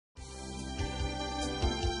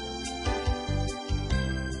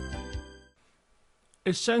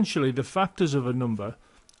Essentially, the factors of a number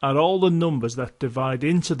are all the numbers that divide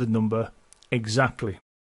into the number exactly,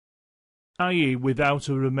 i.e. without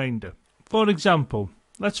a remainder. For example,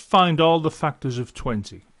 let's find all the factors of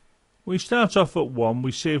 20. We start off at 1,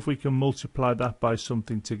 we see if we can multiply that by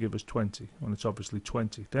something to give us 20, and it's obviously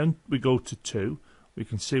 20. Then we go to 2, we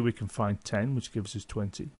can see we can find 10, which gives us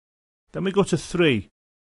 20. Then we go to 3,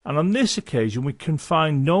 and on this occasion we can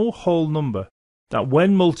find no whole number that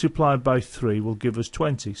when multiplied by 3 will give us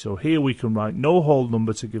 20. So here we can write no whole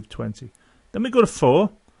number to give 20. Then we go to 4,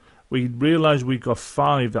 we realise we've got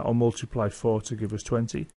 5 that will multiply 4 to give us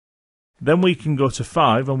 20. Then we can go to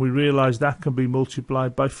 5 and we realise that can be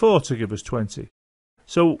multiplied by 4 to give us 20.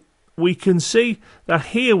 So we can see that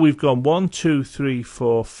here we've gone 1, 2, 3,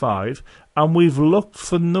 4, 5, and we've looked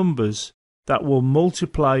for numbers that will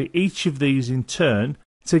multiply each of these in turn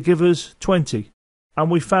to give us 20. And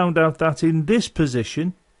we found out that in this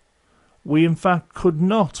position we in fact could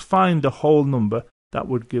not find a whole number that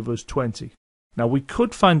would give us 20. Now we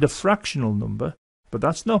could find a fractional number, but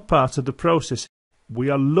that's not part of the process. We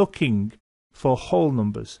are looking for whole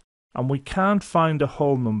numbers, and we can't find a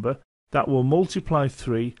whole number that will multiply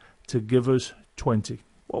 3 to give us 20.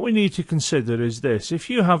 What we need to consider is this. If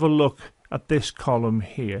you have a look at this column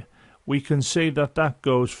here, we can see that that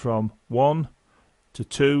goes from 1 to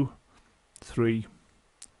 2, 3,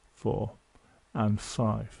 4 and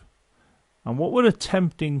 5. And what we're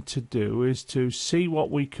attempting to do is to see what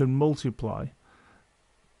we can multiply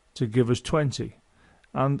to give us 20.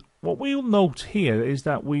 And what we'll note here is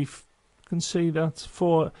that we can see that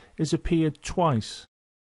 4 is appeared twice.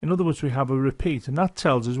 In other words, we have a repeat, and that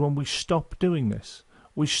tells us when we stop doing this.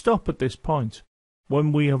 We stop at this point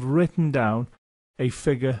when we have written down a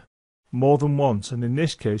figure more than once, and in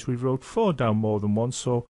this case we wrote 4 down more than once,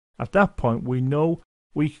 so at that point we know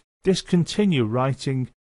we discontinue writing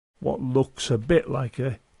what looks a bit like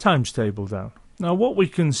a times table down. Now what we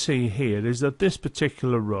can see here is that this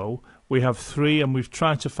particular row we have 3 and we've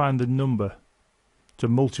tried to find the number to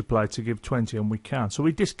multiply to give 20 and we can't. So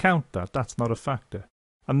we discount that, that's not a factor.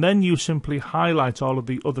 And then you simply highlight all of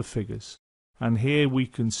the other figures. And here we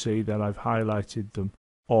can see that I've highlighted them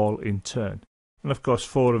all in turn. And of course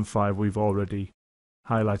 4 and 5 we've already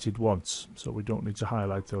highlighted once, so we don't need to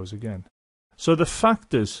highlight those again. So the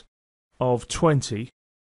factors of 20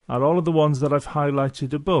 are all of the ones that I've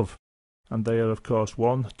highlighted above. And they are of course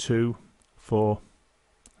 1, 2, 4,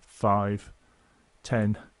 5,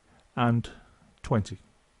 10 and 20.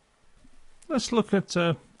 Let's look at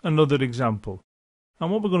another example.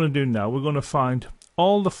 And what we're going to do now, we're going to find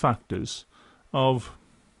all the factors of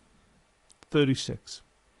 36.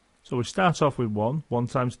 So we start off with 1. 1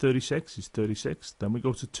 times 36 is 36. Then we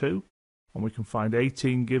go to 2, and we can find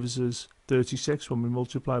 18 gives us 36 when we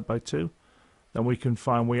multiply it by 2. Then we can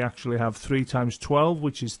find we actually have 3 times 12,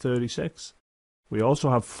 which is 36. We also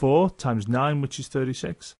have 4 times 9, which is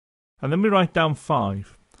 36. And then we write down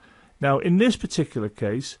 5. Now, in this particular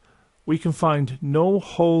case, we can find no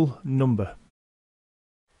whole number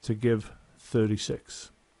to give 36.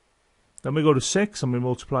 Then we go to 6 and we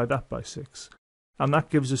multiply that by 6. And that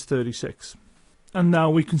gives us 36. And now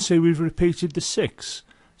we can see we've repeated the 6.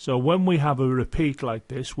 So when we have a repeat like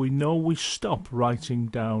this, we know we stop writing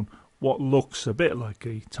down what looks a bit like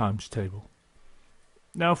a times table.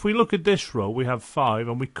 Now if we look at this row, we have 5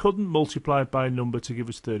 and we couldn't multiply it by a number to give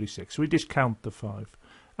us 36. So we discount the 5.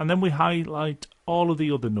 And then we highlight all of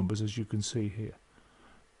the other numbers, as you can see here.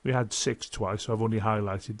 We had 6 twice, so I've only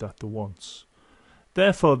highlighted that the once.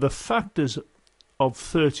 Therefore, the factors of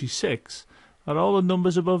 36 are all the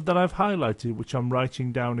numbers above that I've highlighted, which I'm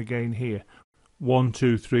writing down again here. 1,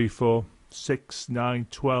 2, 3, 4, 6, 9,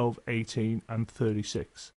 12, 18 and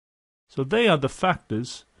 36. So they are the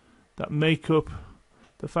factors that make up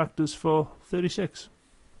the factors for 36.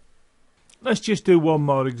 Let's just do one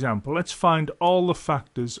more example. Let's find all the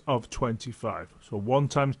factors of 25. So 1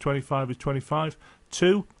 times 25 is 25.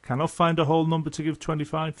 2, cannot find a whole number to give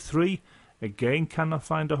 25. 3, again cannot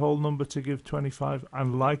find a whole number to give 25.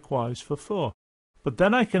 And likewise for 4. But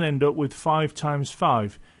then I can end up with 5 times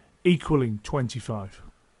 5 equaling 25.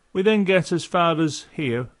 We then get as far as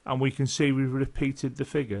here and we can see we've repeated the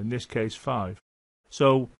figure, in this case 5.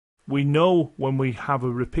 So we know when we have a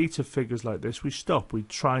repeat of figures like this, we stop. We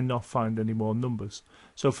try not find any more numbers.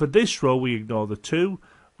 So for this row, we ignore the 2,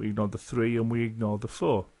 we ignore the 3, and we ignore the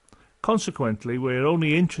 4. Consequently, we're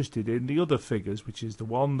only interested in the other figures, which is the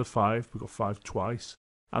 1, the 5, we've got 5 twice,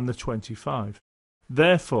 and the 25.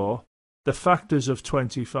 Therefore, the factors of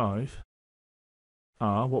 25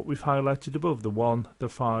 are what we've highlighted above, the 1, the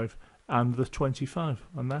 5, and the 25.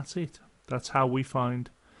 And that's it. That's how we find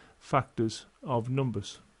factors of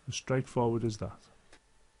numbers. As straightforward as that.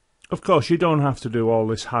 Of course, you don't have to do all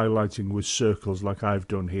this highlighting with circles like I've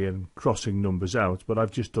done here and crossing numbers out, but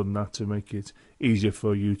I've just done that to make it easier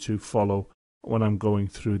for you to follow when I'm going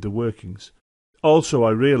through the workings. Also,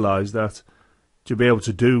 I realise that to be able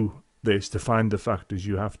to do this, to find the factors,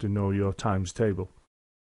 you have to know your times table.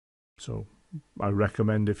 So I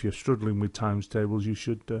recommend if you're struggling with times tables, you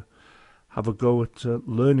should have a go at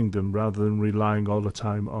learning them rather than relying all the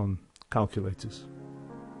time on calculators.